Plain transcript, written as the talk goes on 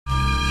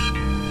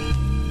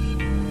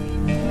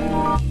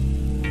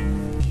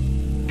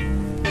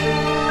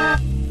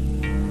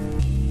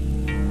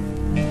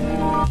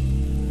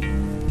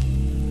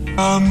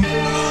All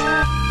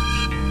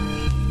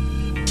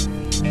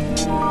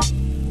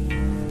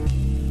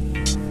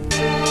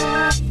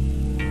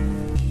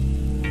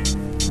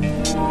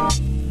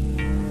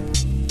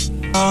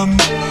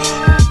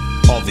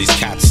these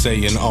cats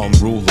saying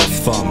rule of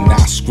thumb. Nah,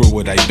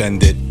 screw it, I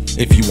bend it.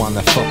 If you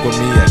wanna fuck with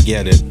me, I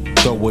get it.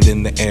 Throw it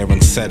in the air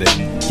and set it.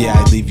 Yeah,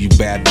 I leave you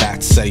bad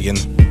bats saying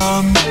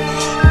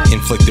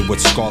inflicted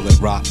with scarlet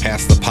rot.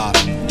 Pass the pot.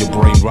 Your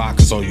brain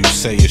rocks, all you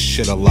say is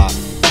shit a lot.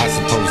 I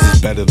suppose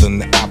it's better than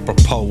the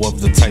apropos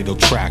of the title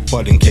track,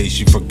 but in case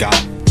you forgot,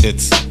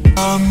 it's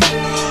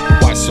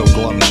why so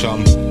glum,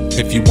 chum?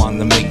 If you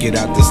wanna make it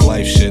out this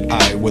life shit,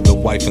 I with a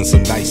wife and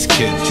some nice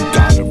kids, you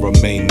gotta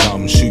remain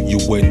numb. Shoot you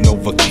with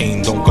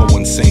Novocaine, don't go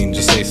insane.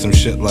 Just say some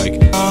shit like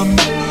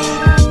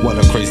what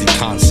a crazy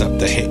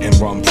concept, a hit and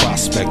run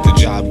prospect. The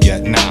job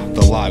yet? Nah,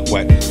 the log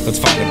wet. Let's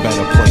find a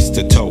better place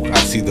to toke. I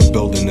see the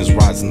building is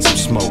rising some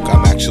smoke.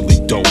 I'm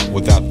actually dope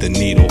without the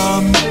needle.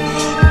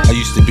 I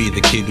used to be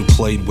the kid who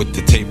played with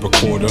the tape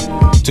recorder.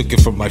 Took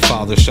it from my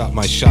father, shot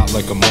my shot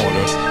like a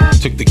mortar.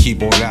 Took the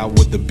keyboard out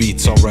with the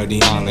beats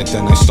already on it.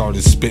 Then I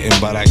started spitting,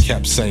 but I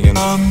kept saying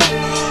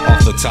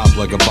off the top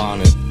like a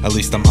bonnet. At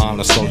least I'm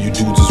honest, all you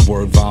dudes is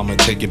word vomit.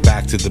 Take it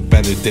back to the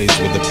better days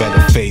with a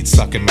better fade.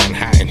 Stuck in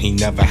Manhattan, he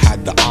never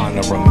had the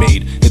honor I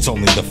made. It's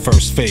only the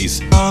first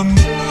phase.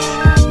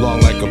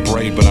 Long like a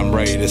braid, but I'm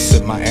ready to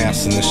sit my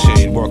ass in the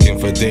shade. Working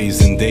for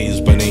days and days,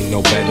 but ain't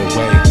no better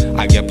way.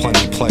 I get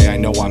plenty play, I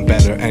know I'm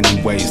better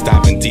anyways.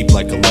 Diving deep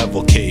like a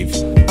level cave.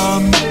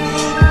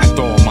 I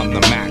throw 'em on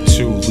the mat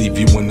too, leave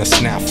you in a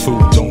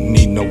snafu. Don't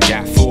need no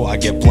gap fool, I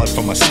get blood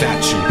from a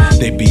statue.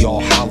 They be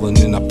all howling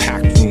in a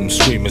packed room,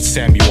 screaming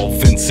Samuel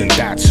Vincent,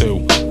 that's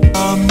who.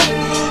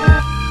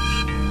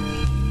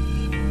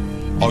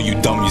 All you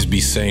dummies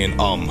be saying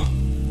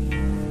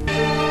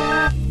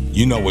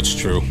you know it's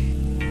true.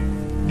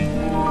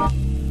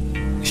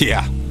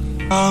 Yeah.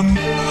 Um